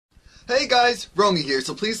Hey guys, Romie here,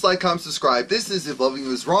 so please like, comment, subscribe. This is If Loving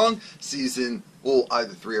You Is Wrong, season, well,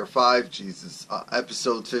 either 3 or 5, Jesus,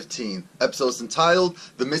 episode 15. Episode's entitled,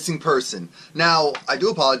 The Missing Person. Now, I do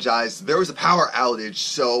apologize, there was a power outage,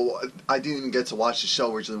 so I didn't even get to watch the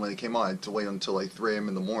show originally when it came on. I had to wait until like 3 a.m.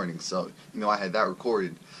 in the morning, so, I had that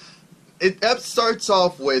recorded. It starts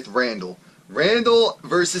off with Randall. Randall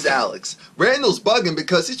versus Alex. Randall's bugging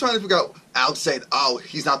because he's trying to figure out, Alex said, oh,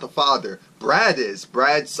 he's not the father. Brad is.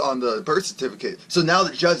 Brad's on the birth certificate. So now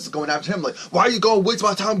the judge is going after him like, why are you going to waste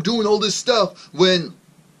my time doing all this stuff when,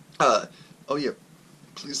 oh yeah,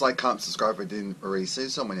 please like, comment, subscribe if I didn't already say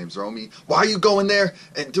so. My name's Romie. Why are you going there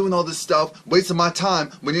and doing all this stuff, wasting my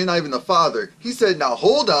time when you're not even the father? He said, now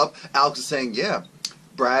hold up. Alex is saying, yeah,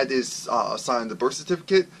 Brad is signing the birth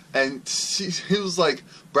certificate, and he was like,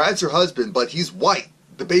 Brad's your husband, but he's white.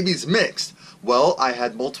 The baby's mixed. Well, I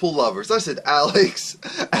had multiple lovers. I said, Alex,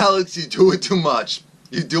 you're doing too much.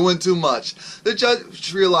 You're doing too much. The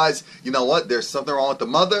judge realized, you know what, there's something wrong with the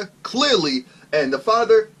mother, clearly, and the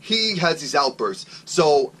father, he has these outbursts.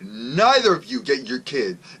 So, neither of you get your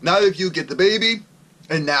kid. Neither of you get the baby,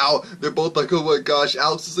 and now they're both like, oh my gosh,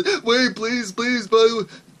 Alex is like, wait, please, buddy.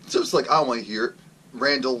 So it's like, I don't want to hear it.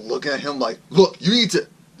 Randall looking at him like, look, you need to,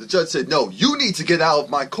 the judge said, no, you need to get out of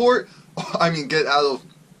my court, get out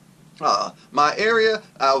of my area,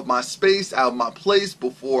 out of my space, out of my place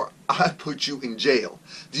before I put you in jail.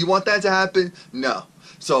 Do you want that to happen? No.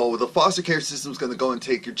 So the foster care system is going to go and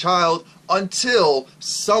take your child until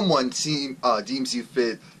someone deems you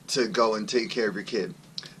fit to go and take care of your kid.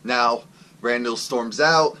 Now, Randall storms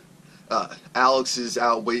out. Alex is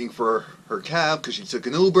out waiting for her cab because she took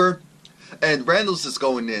an Uber. And Randall's just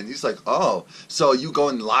going in. He's like, oh, so you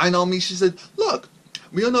going lying on me? She said, look,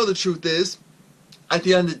 we all know the truth is, at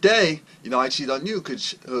the end of the day, I cheat on you. Could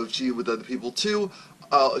cheat with other people too?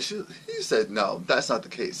 He said, no, that's not the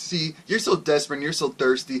case. See, you're so desperate and you're so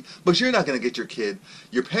thirsty, but you're not going to get your kid.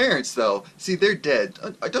 Your parents, though, see, they're dead.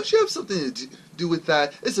 Don't you have something to do with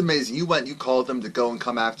that? It's amazing. You called them to go and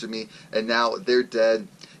come after me, and now they're dead.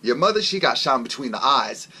 Your mother, she got shot between the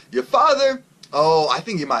eyes. Your father, oh, I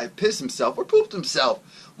think he might have pissed himself or pooped himself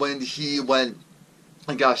when he went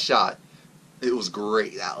and got shot. It was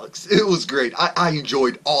great, Alex. It was great. I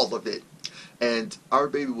enjoyed all of it. And our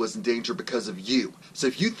baby was in danger because of you. So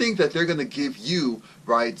if you think that they're going to give you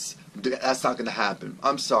rights, that's not going to happen.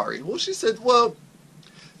 I'm sorry. Well, she said, well,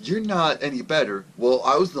 you're not any better. Well,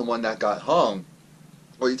 I was the one that got hung.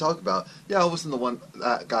 What are you talking about? Yeah, I wasn't the one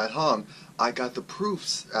that got hung. I got the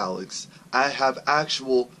proofs, Alex. I have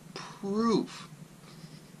actual proof.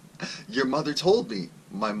 Your mother told me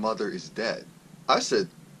my mother is dead. I said,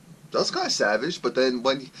 that's kind of savage, but then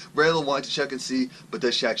when Randall wanted to check and see, but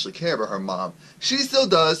does she actually care about her mom? She still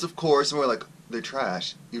does, of course, and we're like, they're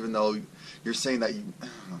trash, even though you're saying that you...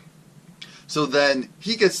 So then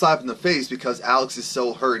he gets slapped in the face because Alex is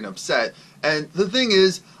so hurt and upset, and the thing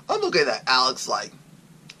is, I'm looking at Alex like,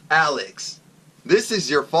 Alex, this is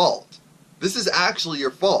your fault. This is actually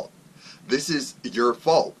your fault. This is your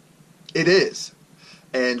fault. It is.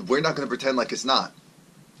 And we're not going to pretend like it's not.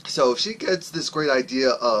 So she gets this great idea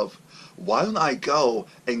of, why don't I go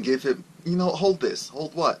and give him, hold this.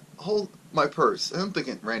 Hold what? Hold my purse. And I'm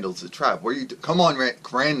thinking, Randall's a trap. Where you come on,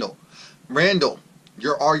 Randall. Randall,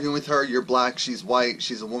 you're arguing with her. You're black. She's white.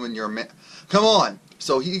 She's a woman. You're a man. Come on.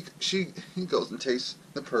 So he goes and takes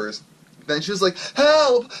the purse. Then she's like,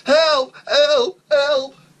 help, help, help,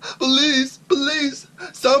 help. Please, please.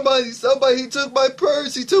 Somebody, he took my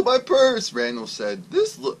purse. He took my purse. Randall said,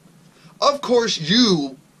 of course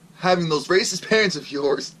you, having those racist parents of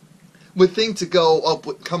yours, would think to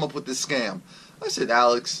come up with this scam. I said,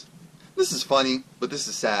 Alex, this is funny, but this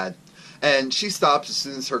is sad. And she stops as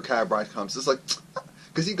soon as her cab ride comes. It's like,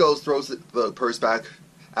 because he goes, throws the purse back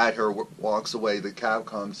at her, walks away. The cab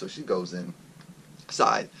comes, so she goes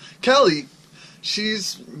inside. Kelly,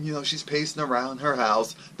 she's pacing around her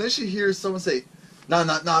house. Then she hears someone say, knock,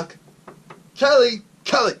 knock, knock. Kelly,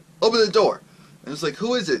 open the door. And it's like,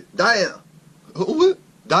 who is it? Diana. Who?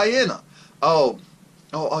 Diana.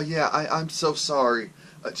 Oh yeah, I'm so sorry.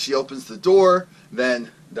 She opens the door. Then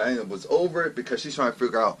Diana was over it because she's trying to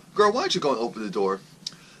figure out, girl, why don't you go and open the door?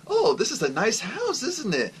 Oh, this is a nice house,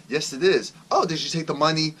 isn't it? Yes, it is. Oh, did you take the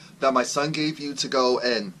money that my son gave you to go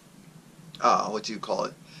and, what do you call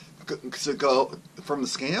it? To go from the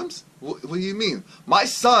scams? What do you mean? My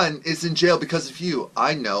son is in jail because of you.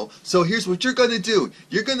 I know. So here's what you're going to do.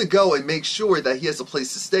 You're going to go and make sure that he has a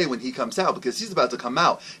place to stay when he comes out, because he's about to come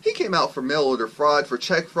out. He came out for mail order fraud, for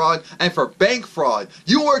check fraud, and for bank fraud.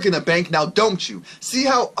 You work in a bank now, don't you? See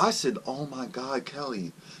how I said, oh my God,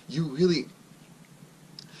 Kelly, you really...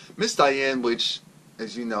 Miss Diane, which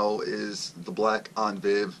as you know, is the black Aunt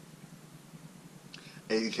Viv,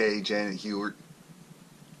 aka Janet Hubert,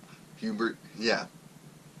 yeah.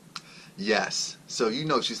 Yes. So you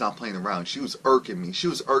know she's not playing around. She was irking me. She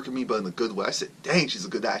was irking me, but in a good way. I said, dang, she's a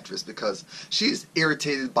good actress, because she's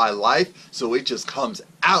irritated by life, so it just comes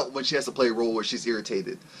out when she has to play a role where she's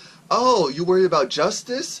irritated. Oh, you worried about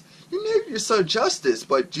justice? You named your son Justice,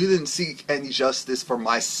 but you didn't seek any justice for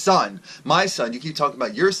my son. My son, you keep talking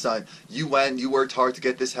about your son. You went, you worked hard to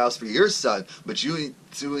get this house for your son, but you didn't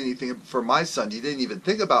do anything for my son. You didn't even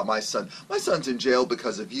think about my son. My son's in jail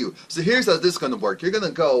because of you. So here's how this is going to work. You're going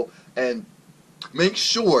to go and make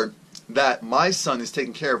sure that my son is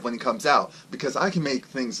taken care of when he comes out, because I can make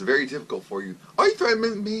things very difficult for you. Are you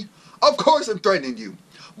threatening me? Of course I'm threatening you.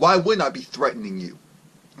 Why wouldn't I be threatening you?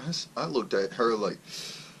 I looked at her like,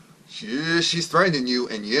 yeah, she's threatening you,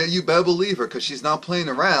 and yeah, you better believe her, because she's not playing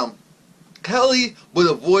around. Kelly would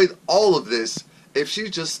avoid all of this if she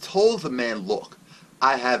just told the man, look,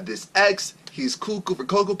 I have this ex, he's cuckoo for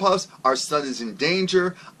Cocoa Puffs, our son is in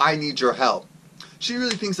danger, I need your help. She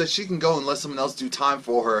really thinks that she can go and let someone else do time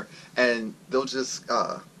for her, and they'll just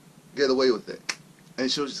get away with it. And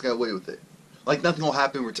she'll just get away with it. Like nothing will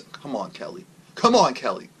happen. Come on, Kelly. Come on,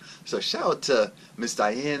 Kelly. So shout out to Miss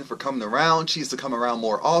Diane for coming around. She used to come around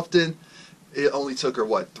more often. It only took her,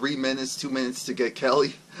 what, 3 minutes, 2 minutes to get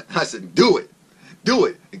Kelly? And I said, do it. Do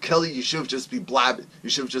it. And Kelly, you should have just been blabbing.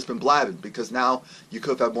 You should have just been blabbing, because now you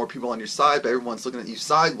could have had more people on your side, but everyone's looking at you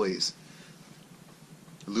sideways.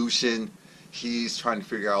 Lucian, he's trying to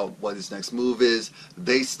figure out what his next move is.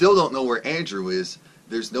 They still don't know where Andrew is.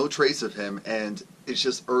 There's no trace of him, and it's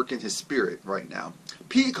just irking his spirit right now.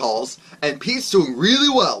 Pete calls, and Pete's doing really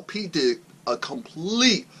well. Pete did a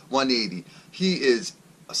complete 180. He is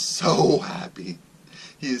so happy.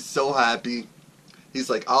 He is so happy. He's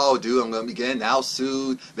like, oh, dude, I'm going to be getting out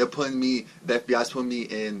soon. They're putting me, the FBI's putting me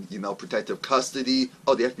in, you know, protective custody.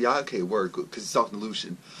 Oh, the FBI? Okay, word, good, because he's talking to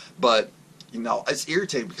Lucian. But, you know, it's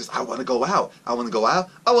irritating because I want to go out. I want to go out.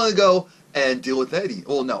 I want to go and deal with Eddie.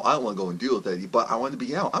 Well, no, I don't want to go and deal with Eddie, but I want to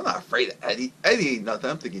be out. I'm not afraid of Eddie. Eddie ain't nothing.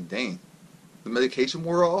 I'm thinking, dang, the medication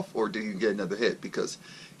wore off, or did he get another hit? Because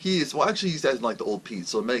he is, well, actually, he's acting like the old Pete,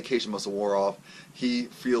 so the medication must have wore off. He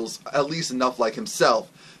feels at least enough like himself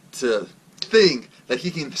to think that he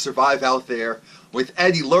can survive out there with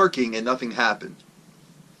Eddie lurking and nothing happened.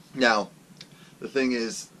 Now, the thing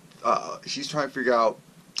is, she's trying to figure out,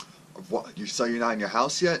 what, so you're not in your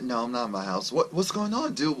house yet? No, I'm not in my house. What's going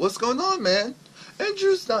on, dude? What's going on, man?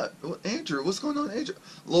 Andrew's not... Andrew, what's going on, Andrew?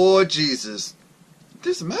 Lord Jesus.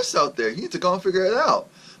 There's a mess out there. You need to go and figure it out.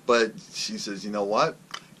 But she says, you know what?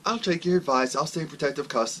 I'll take your advice. I'll stay in protective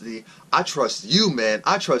custody. I trust you, man.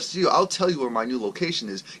 I trust you. I'll tell you where my new location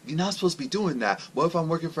is. You're not supposed to be doing that. What if I'm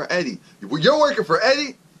working for Eddie? You're working for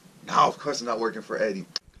Eddie? No, of course I'm not working for Eddie.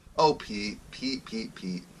 Oh, Pete.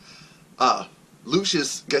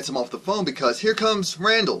 Lucius gets him off the phone because here comes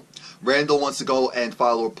Randall. Randall wants to go and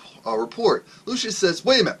file a report. Lucius says,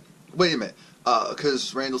 wait a minute.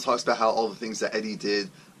 Because Randall talks about how all the things that Eddie did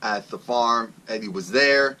at the farm. Eddie was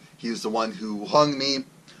there. He was the one who hung me.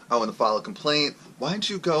 I want to file a complaint. Why don't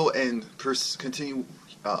you go and continue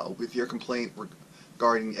with your complaint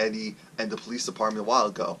regarding Eddie and the police department a while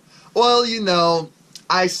ago? Well, you know,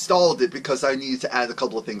 I stalled it because I needed to add a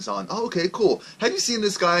couple of things on. Oh, okay, cool. Have you seen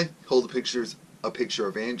this guy? Hold a picture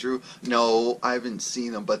of Andrew. No, I haven't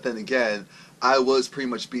seen him, but then again, I was pretty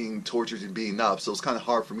much being tortured and beaten up, so it's kind of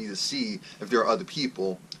hard for me to see if there are other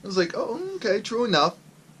people. I was like, oh, okay, true enough.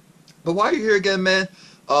 But why are you here again, man?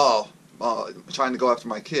 Oh, trying to go after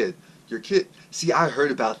my kid. Your kid? See, I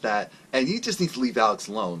heard about that, and you just need to leave Alex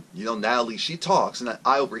alone. You know, Natalie, she talks, and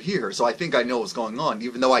I overhear her, so I think I know what's going on,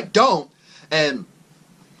 even though I don't. And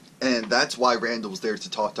that's why Randall was there to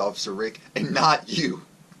talk to Officer Rick, and not you.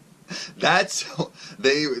 That's,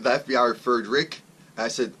 the FBI referred Rick. I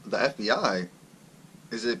said, the FBI?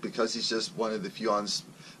 Is it because he's just one of the few honest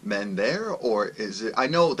men there? Or is it, I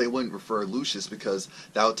know they wouldn't refer Lucius because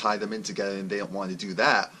that would tie them in together and they don't want to do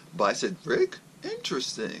that. But I said, Rick?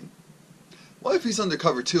 Interesting. What if he's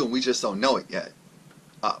undercover too and we just don't know it yet?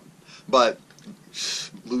 But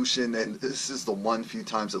Lucian, and this is the one few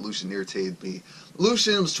times that Lucian irritated me.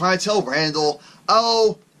 Lucian was trying to tell Randall,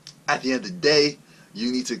 oh, at the end of the day, you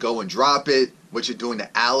need to go and drop it. What you're doing to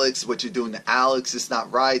Alex, it's not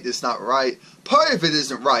right, it's not right. Part of it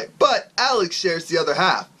isn't right, but Alex shares the other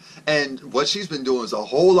half. And what she's been doing is a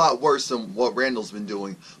whole lot worse than what Randall's been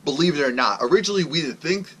doing, believe it or not. Originally, we didn't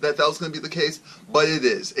think that was going to be the case, but it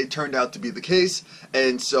is. It turned out to be the case,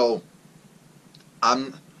 and so, how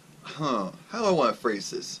do I want to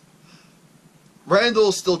phrase this?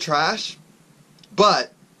 Randall's still trash,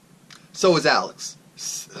 but so is Alex.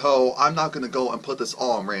 So I'm not going to go and put this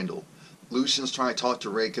all on Randall. Lucian's trying to talk to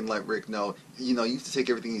Rick and let Rick know, you know, you have to take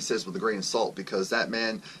everything he says with a grain of salt because that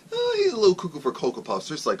man, he's a little cuckoo for Cocoa Puffs.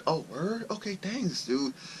 So it's like, oh, word? Okay, thanks,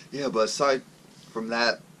 dude. Yeah, but aside from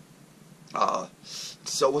that,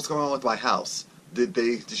 so what's going on with my house? Did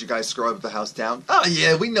you guys scrub the house down? Oh,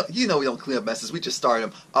 yeah, we know, you know we don't clean up messes. We just start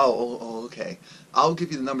them. Oh, okay. I'll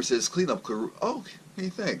give you the number to his cleanup crew. Oh, okay,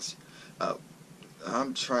 thanks.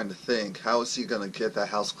 I'm trying to think, how is he going to get that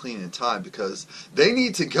house clean in time? Because they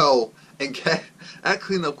need to go and get, that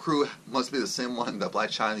cleanup crew must be the same one that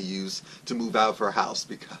Black China used to move out of her house,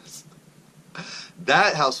 because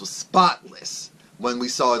that house was spotless. When we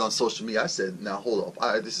saw it on social media, I said, now hold up,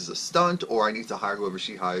 either this is a stunt or I need to hire whoever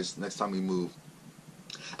she hires next time we move.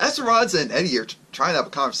 Esperanza and Eddie are trying to have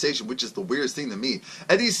a conversation, which is the weirdest thing to me.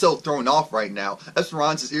 Eddie's so thrown off right now.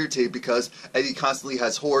 Esperanza's irritated because Eddie constantly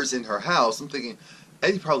has whores in her house. I'm thinking,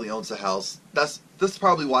 Eddie probably owns the house. That's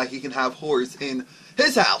probably why he can have whores in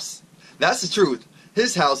his house. That's the truth.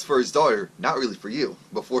 His house for his daughter. Not really for you,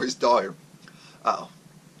 but for his daughter. Oh.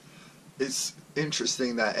 It's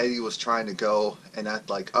interesting that Eddie was trying to go and act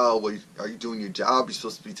like, oh, well, are you doing your job? You're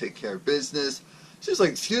supposed to be taking care of business. She was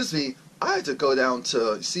like, excuse me, I had to go down to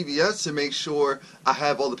CVS to make sure I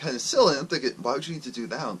have all the penicillin. I'm thinking, why would you need to do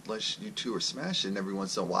that unless you two are smashing every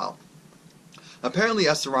once in a while? Apparently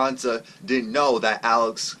Esperanza didn't know that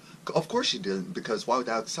Alex, of course she didn't, because why would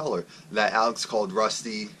Alex tell her that Alex called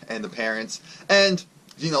Rusty and the parents and,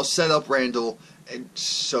 you know, set up Randall. And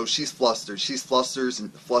so she's flustered. She's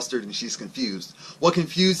flustered and she's confused. What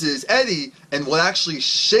confuses Eddie and what actually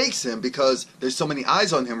shakes him, because there's so many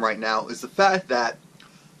eyes on him right now, is the fact that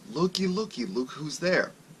looky, look who's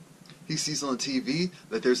there. He sees on the TV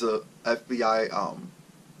that there's an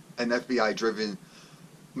FBI-driven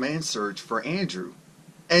man search for Andrew.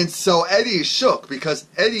 And so Eddie is shook because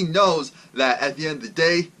Eddie knows that at the end of the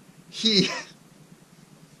day, he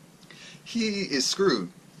is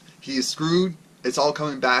screwed. He is screwed. It's all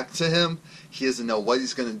coming back to him. He doesn't know what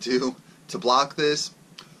he's going to do to block this.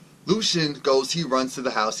 Lucian goes, he runs to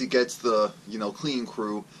the house. He gets the, clean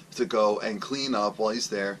crew to go and clean up while he's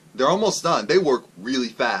there. They're almost done. They work really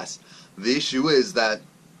fast. The issue is that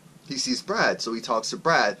he sees Brad, so he talks to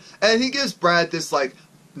Brad. And he gives Brad this,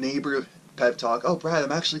 neighbor pep talk. Oh, Brad,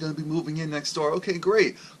 I'm actually going to be moving in next door. Okay,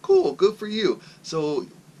 great. Cool, good for you. So,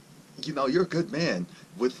 you're a good man.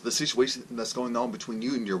 With the situation that's going on between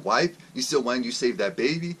you and your wife, you still went and you saved that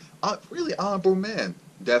baby. Really honorable man.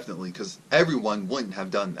 Definitely, because everyone wouldn't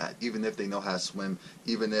have done that, even if they know how to swim,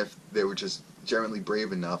 even if they were just generally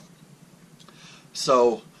brave enough.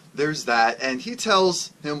 So, there's that, and he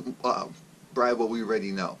tells him, Brad, what we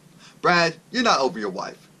already know. Brad, you're not over your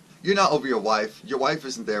wife. You're not over your wife. Your wife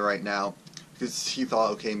isn't there right now, because he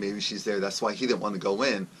thought, okay, maybe she's there, that's why he didn't want to go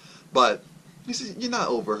in. But he says, you're not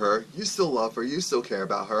over her. You still love her. You still care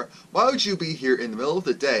about her. Why would you be here in the middle of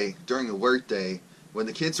the day, during the work day, when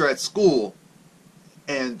the kids are at school,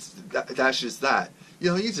 and that's just that?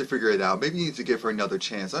 You need to figure it out. Maybe you need to give her another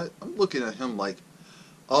chance. I'm looking at him like,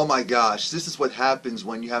 oh my gosh, this is what happens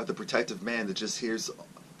when you have the protective man that just hears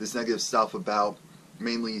this negative stuff about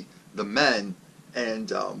mainly the men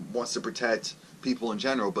and wants to protect people in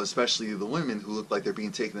general, but especially the women who look like they're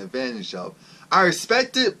being taken advantage of. I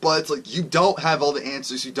respect it, but it's like you don't have all the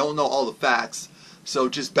answers, you don't know all the facts, so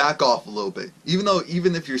just back off a little bit.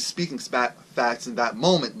 Even if you're speaking facts in that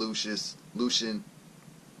moment, Lucian,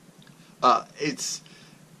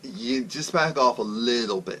 you just back off a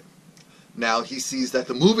little bit. Now he sees that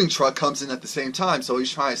the moving truck comes in at the same time, so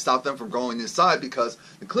he's trying to stop them from going inside because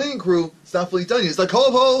the cleaning crew is not fully done. He's like,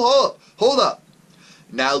 hold up.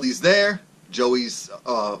 Natalie's there. Joey's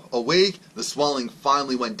awake. The swelling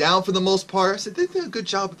finally went down for the most part. I said, they did a good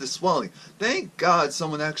job with the swelling. Thank God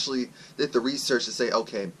someone actually did the research to say,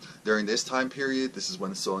 okay, during this time period, this is when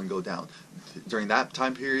the swelling will go down. During that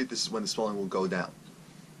time period, this is when the swelling will go down.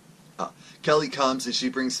 Kelly comes and she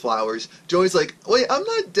brings flowers. Joey's like, wait, I'm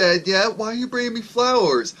not dead yet. Why are you bringing me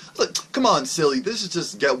flowers? I was like, come on, silly. This is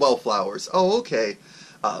just get well flowers. Oh, okay.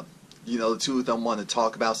 The two of them want to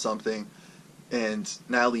talk about something. And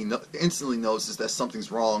Natalie instantly notices that something's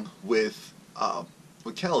wrong with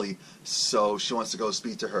Kelly, so she wants to go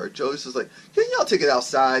speak to her. Joey's just like, yeah, I'll take it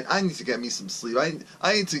outside. I need to get me some sleep.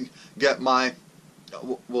 I need to get my,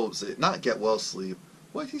 what was it? Not get well sleep.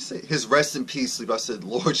 What did he say? His rest in peace sleep. I said,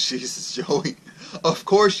 Lord Jesus, Joey. Of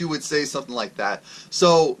course you would say something like that.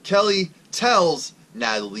 So Kelly tells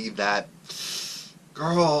Natalie that,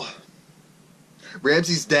 girl,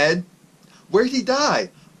 Ramsey's dead. Where did he die?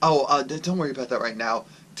 Oh, don't worry about that right now.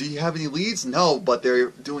 Do you have any leads? No, but they're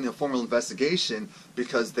doing a formal investigation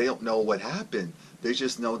because they don't know what happened. They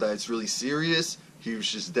just know that it's really serious he was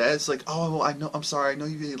just dead. It's like, oh, well, I know, I'm sorry, I know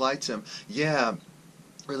you really liked him. Yeah,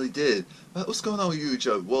 really did. What's going on with you,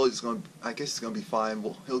 Joe? Well, I guess he's gonna be fine.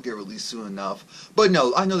 Well, he'll get released soon enough. But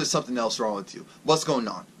no, I know there's something else wrong with you. What's going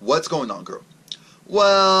on? What's going on, girl?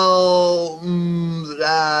 Well,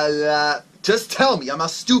 just tell me. I'm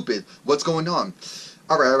not stupid. What's going on?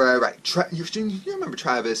 All right. You remember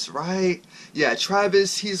Travis, right? Yeah,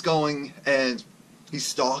 Travis. He's going and he's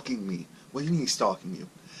stalking me. What do you mean he's stalking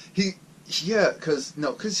you? Yeah, cause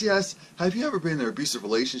he asked, have you ever been in an abusive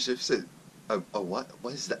relationship? He said, a what?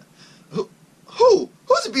 What is that?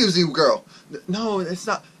 Who's abusing you, girl? No, it's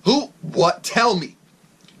not. Who? What? Tell me.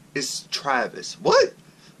 It's Travis. What?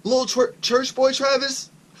 Little church boy Travis?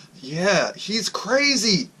 Yeah, he's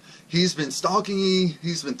crazy. He's been stalking me.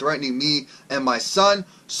 He's been threatening me and my son.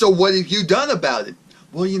 So what have you done about it?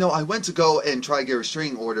 Well, I went to go and try to get a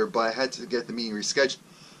restraining order, but I had to get the meeting rescheduled.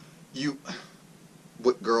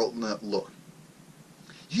 What, girl? No, look.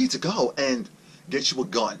 You need to go and get you a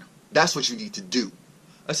gun. That's what you need to do.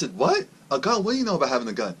 I said, what? A gun? What do you know about having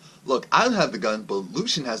a gun? Look, I don't have the gun, but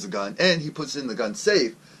Lucian has the gun, and he puts it in the gun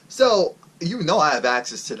safe. So, you know I have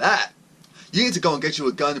access to that. You need to go and get you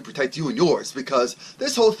a gun to protect you and yours, because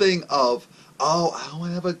this whole thing of, oh, I don't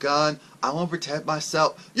want to have a gun, I want to protect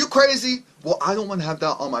myself. You crazy? Well, I don't want to have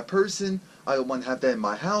that on my person. I don't want to have that in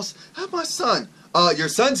my house. Have my son. Your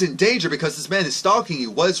son's in danger because this man is stalking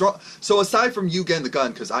you. What is wrong? So aside from you getting the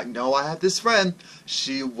gun, because I know I have this friend,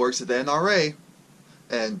 she works at the NRA,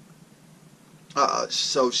 and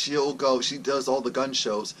so she'll go, she does all the gun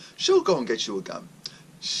shows. She'll go and get you a gun.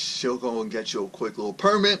 She'll go and get you a quick little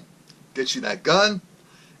permit, get you that gun,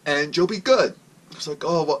 and you'll be good. It's like,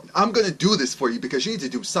 oh, well, I'm going to do this for you because you need to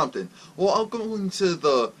do something. Well, I'll go into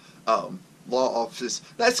the law office.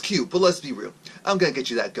 That's cute, but let's be real. I'm going to get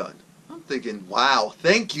you that gun. I'm thinking, wow,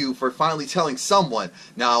 thank you for finally telling someone.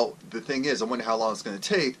 Now, the thing is, I wonder how long it's going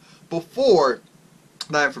to take before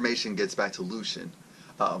that information gets back to Lucian.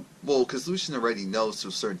 Well, because Lucian already knows to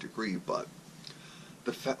a certain degree, but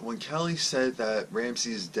when Kelly said that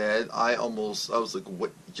Ramsey is dead, I was like,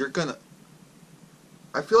 what, you're gonna...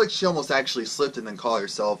 I feel like she almost actually slipped and then called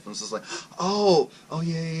herself and was just like, oh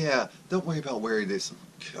yeah, don't worry about where it is.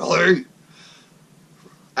 Kelly!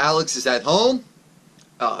 Alex is at home.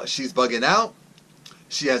 She's bugging out.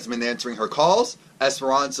 She hasn't been answering her calls.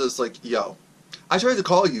 Esperanza's like, yo, I tried to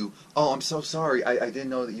call you. Oh, I'm so sorry. I didn't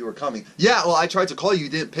know that you were coming. Yeah, well, I tried to call you. You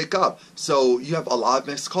didn't pick up. So you have a lot of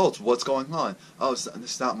missed calls. What's going on? Oh,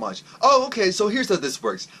 it's not much. Oh, okay, so here's how this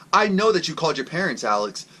works. I know that you called your parents,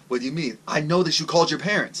 Alex. What do you mean? I know that you called your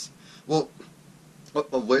parents. Well,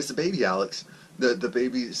 where's the baby, Alex? The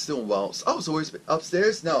baby is still well. Oh, so where's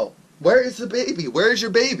upstairs? No. Where is the baby? Where is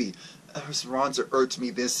your baby? Esperanza irked me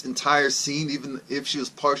this entire scene. Even if she was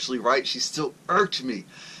partially right, she still irked me.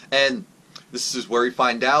 And this is where we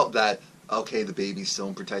find out that, okay, the baby's still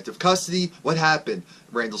in protective custody. What happened?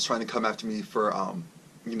 Randall's trying to come after me for,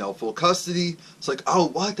 full custody. It's like, oh,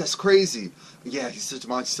 what? That's crazy. Yeah, he's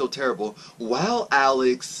still terrible. Well,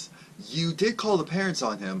 Alex, you did call the parents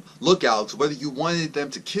on him. Look, Alex, whether you wanted them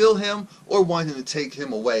to kill him or wanted them to take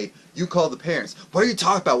him away, you called the parents. What are you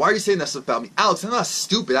talking about? Why are you saying that stuff about me? Alex, I'm not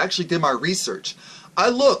stupid. I actually did my research. I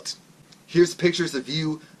looked. Here's pictures of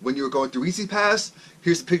you when you were going through Easy Pass.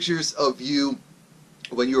 Here's pictures of you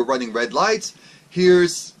when you were running red lights.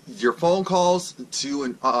 Here's your phone calls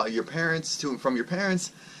to your parents, to and from your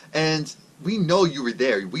parents. And we know you were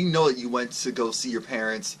there. We know that you went to go see your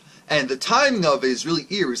parents. And the timing of it is really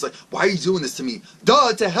eerie. It's like, why are you doing this to me?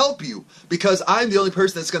 Duh, to help you. Because I'm the only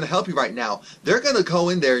person that's going to help you right now. They're going to go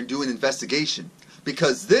in there and do an investigation.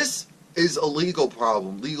 Because this is a legal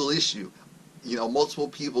problem, legal issue. Multiple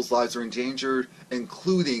people's lives are endangered,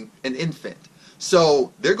 including an infant.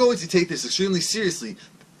 So they're going to take this extremely seriously.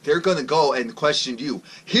 They're going to go and question you.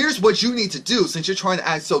 Here's what you need to do since you're trying to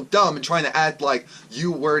act so dumb and trying to act like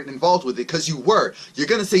you weren't involved with it, because you were. You're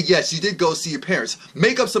going to say, yes, you did go see your parents.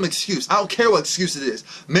 Make up some excuse. I don't care what excuse it is.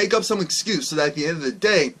 Make up some excuse so that at the end of the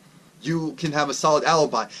day, you can have a solid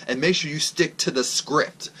alibi, and make sure you stick to the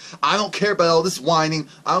script. I don't care about all this whining.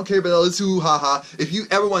 I don't care about all this hoo-ha-ha. If you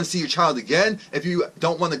ever want to see your child again, if you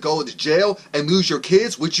don't want to go to jail and lose your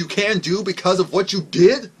kids, which you can do because of what you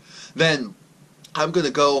did, then I'm going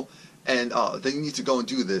to go and then you need to go and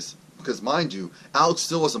do this. Because mind you, Alex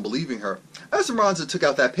still wasn't believing her. Esperanza took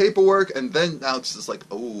out that paperwork, and then Alex is like,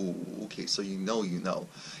 oh, okay, so you know.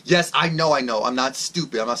 Yes, I know. I'm not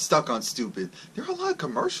stupid. I'm not stuck on stupid. There are a lot of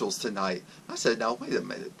commercials tonight. I said, now, wait a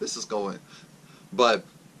minute. This is going. But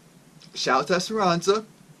shout out to Esperanza.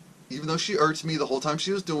 Even though she irked me the whole time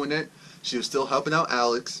she was doing it, she was still helping out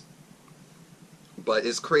Alex. But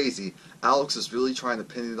it's crazy. Alex is really trying to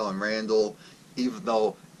pin it on Randall. even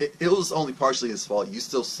though it was only partially his fault. You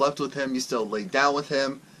still slept with him, you still laid down with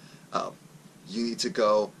him. You need to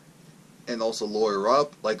go and also lawyer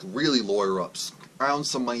up, like really lawyer up, scrounge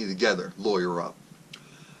some money together, lawyer up.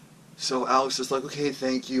 So Alex is like, okay,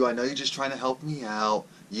 thank you, I know you're just trying to help me out.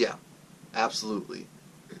 Yeah, absolutely,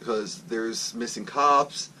 because there's missing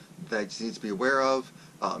cops that you need to be aware of.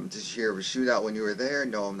 Did you hear of a shootout when you were there?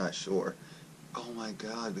 No, I'm not sure. Oh my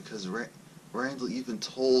god, because Randall even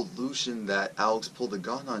told Lucian that Alex pulled a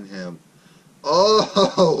gun on him.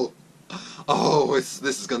 Oh, this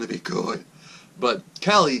is gonna be good. But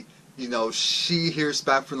Kelly, you know, she hears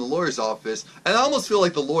back from the lawyer's office, and I almost feel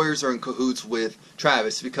like the lawyers are in cahoots with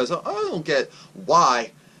Travis, because I don't get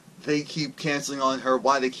why they keep canceling on her,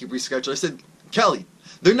 why they keep rescheduling. I said, Kelly,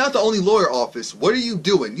 they're not the only lawyer office. What are you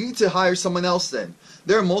doing? You need to hire someone else then.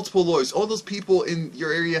 There are multiple lawyers. All those people in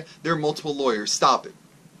your area, there are multiple lawyers. Stop it.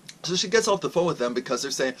 So she gets off the phone with them because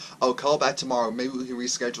they're saying, oh, call back tomorrow. Maybe we can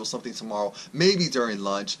reschedule something tomorrow. Maybe during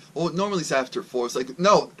lunch. Well, normally it's after 4. It's like,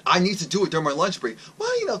 no, I need to do it during my lunch break.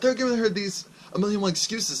 Well, you know, they're giving her these a million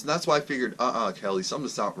excuses, and that's why I figured, Kelly,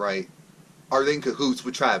 something's not right. Are they in cahoots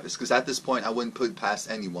with Travis? Because at this point, I wouldn't put it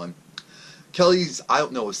past anyone. Kelly's, I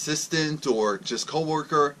don't know, assistant or just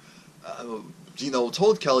coworker, you know,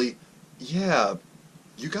 told Kelly, yeah,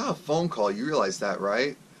 you got a phone call. You realize that,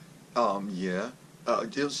 right? Yeah.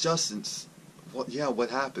 It was Justin's. What? Yeah, what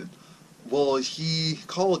happened? Well, he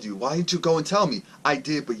called you. Why didn't you go and tell me? I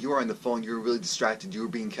did, but you were on the phone. You were really distracted. You were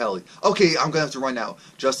being Kelly. Okay, I'm gonna have to run out.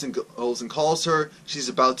 Justin goes and calls her. She's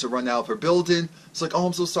about to run out of her building. It's like, oh,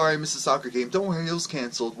 I'm so sorry, I missed the soccer game. Don't worry, it was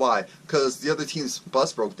canceled. Why? Because the other team's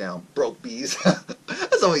bus broke down. Broke bees.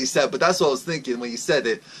 That's not what he said, but that's what I was thinking when he said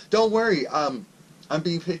it. Don't worry, I'm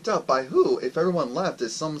being picked up. By who? If everyone left,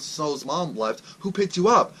 if someone's mom left, who picked you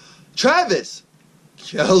up? Travis!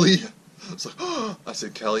 Kelly. It's like, I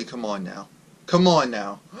said, Kelly, come on now. Come on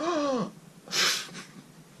now.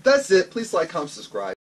 That's it. Please like, comment, subscribe.